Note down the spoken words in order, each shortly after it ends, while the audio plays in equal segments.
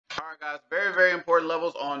All right, guys, very important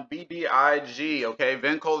levels on BBIG, okay?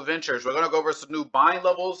 Vinco Ventures. We're going to go over some new buying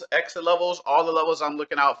levels, exit levels, all the levels I'm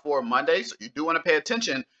looking out for Monday. So you do want to pay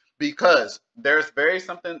attention because there's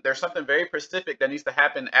something very specific that needs to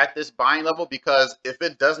happen at this buying level, because if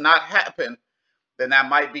it does not happen, then that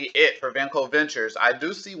might be it for Vinco Ventures. I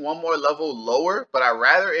do see one more level lower, but I'd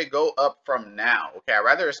rather it go up from now, okay? I'd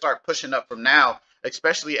rather it start pushing up from now,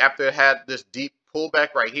 especially after it had this deep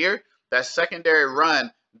pullback right here. That secondary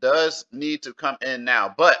run does need to come in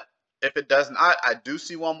now, but if it does not, I do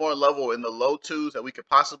see one more level in the low twos that we could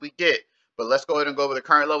possibly get. But let's go ahead and go over the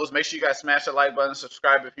current levels. Make sure you guys smash the like button,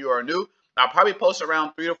 subscribe if you are new. I'll probably post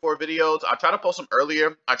around 3 to 4 videos. I'll try to post them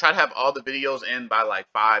earlier. I try to have all the videos in by like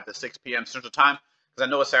 5 to 6 p.m. Central Time, because I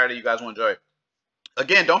know it's Saturday, you guys will enjoy it.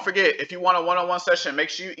 Again, don't forget, if you want a one-on-one session, make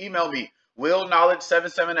sure you email me,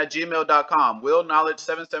 willknowledge77@gmail.com.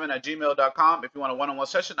 willknowledge77@gmail.com. If you want a one-on-one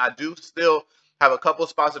session, I do still have a couple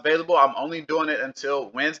spots available. I'm only doing it until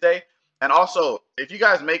Wednesday. And also, if you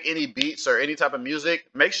guys make any beats or any type of music,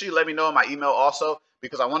 make sure you let me know in my email also,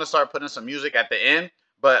 because I want to start putting some music at the end.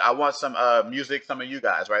 But I want some music, some of you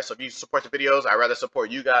guys, right? So if you support the videos, I'd rather support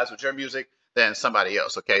you guys with your music than somebody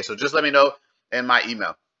else, okay? So just let me know in my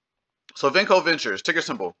email. So Vinco Ventures, ticker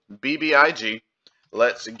symbol BBIG.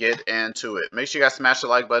 Let's get into it. Make sure you guys smash the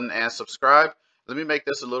like button and subscribe. Let me make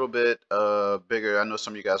this a little bit bigger. I know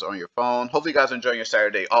some of you guys are on your phone. Hopefully you guys are enjoying your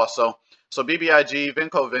Saturday also. So BBIG,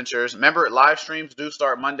 Vinco Ventures. Remember, live streams do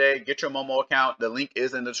start Monday. Get your MOOMOO account. The link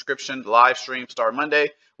is in the description. Live streams start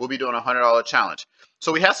Monday. We'll be doing a $100 challenge.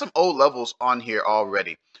 So we have some old levels on here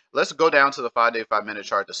already. Let's go down to the 5-day, 5-minute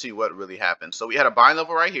chart to see what really happened. So we had a buying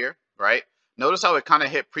level right here, right? Notice how it kind of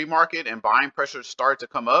hit pre-market and buying pressure started to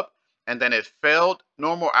come up, and then it failed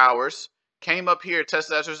normal hours, came up here,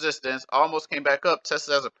 tested as resistance, almost came back up,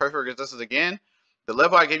 tested as a perfect resistance again. The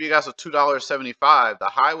level I gave you guys was $2.75. The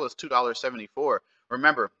high was $2.74.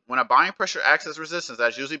 Remember, when a buying pressure acts as resistance,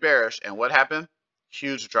 that's usually bearish. And what happened?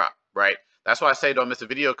 Huge drop, right? That's why I say don't miss a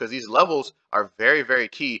video, because these levels are very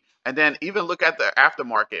key. And then even look at the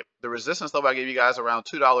aftermarket. The resistance level I gave you guys around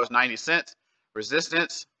 $2.90.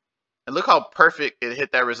 Resistance. And look how perfect it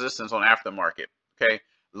hit that resistance on aftermarket, okay?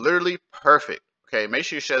 Literally perfect, okay? Make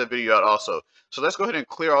sure you share the video out also. So let's go ahead and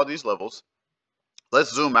clear all these levels.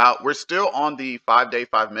 Let's zoom out. We're still on the 5-day,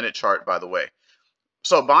 5-minute chart, by the way.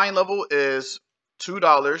 So buying level is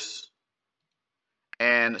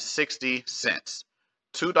 $2.60.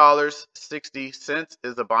 $2.60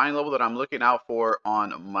 is the buying level that I'm looking out for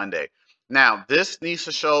on Monday. Now, this needs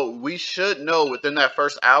to show, we should know within that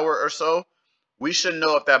first hour or so, we should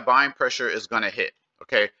know if that buying pressure is going to hit,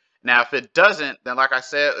 okay? Now, if it doesn't, then like I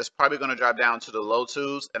said, it's probably going to drop down to the low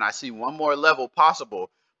twos, and I see one more level possible,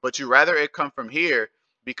 but you rather it come from here,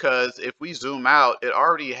 because if we zoom out, it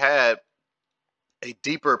already had a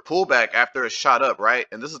deeper pullback after it shot up, right?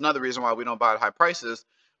 And this is another reason why we don't buy at high prices,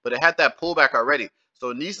 but it had that pullback already. So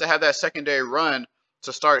it needs to have that secondary run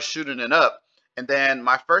to start shooting it up. And then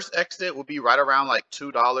my first exit will be right around like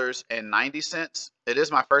 $2.90. It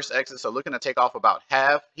is my first exit, so looking to take off about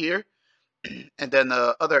half here. And then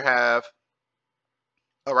the other half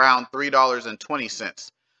around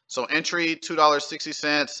 $3.20. So entry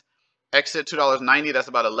 $2.60, exit $2.90. That's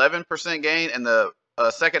about 11% gain, and the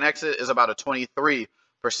second exit is about a 23%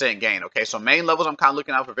 gain. Okay, so main levels I'm kind of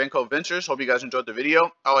looking out for Vinco Ventures. Hope you guys enjoyed the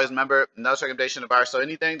video. Always remember, no recommendation to buy or sell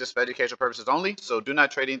anything, just for educational purposes only. So do not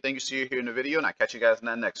trade anything you see here in the video, and I'll catch you guys in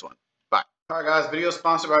the next one. Bye. All right, guys, video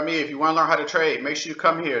sponsored by me. If you want to learn how to trade, make sure you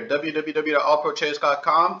come here,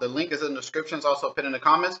 www.allprotraders.com. The link is in the description. It's also pinned in the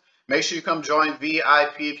comments. Make sure you come join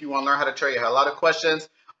VIP if you want to learn how to trade. I have a lot of questions.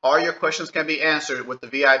 All your questions can be answered with the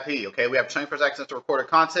VIP, okay? We have 24 access to recorded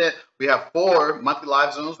content. We have 4 monthly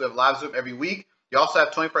live Zooms. We have live Zoom every week. You also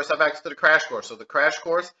have 24/7 access to the crash course. So the crash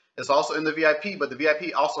course is also in the VIP, but the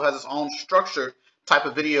VIP also has its own structured type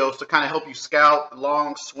of videos to kind of help you scout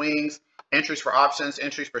long swings, entries for options,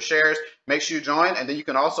 entries for shares. Make sure you join, and then you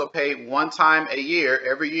can also pay one time a year,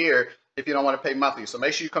 every year, if you don't want to pay monthly. So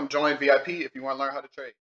make sure you come join VIP if you want to learn how to trade.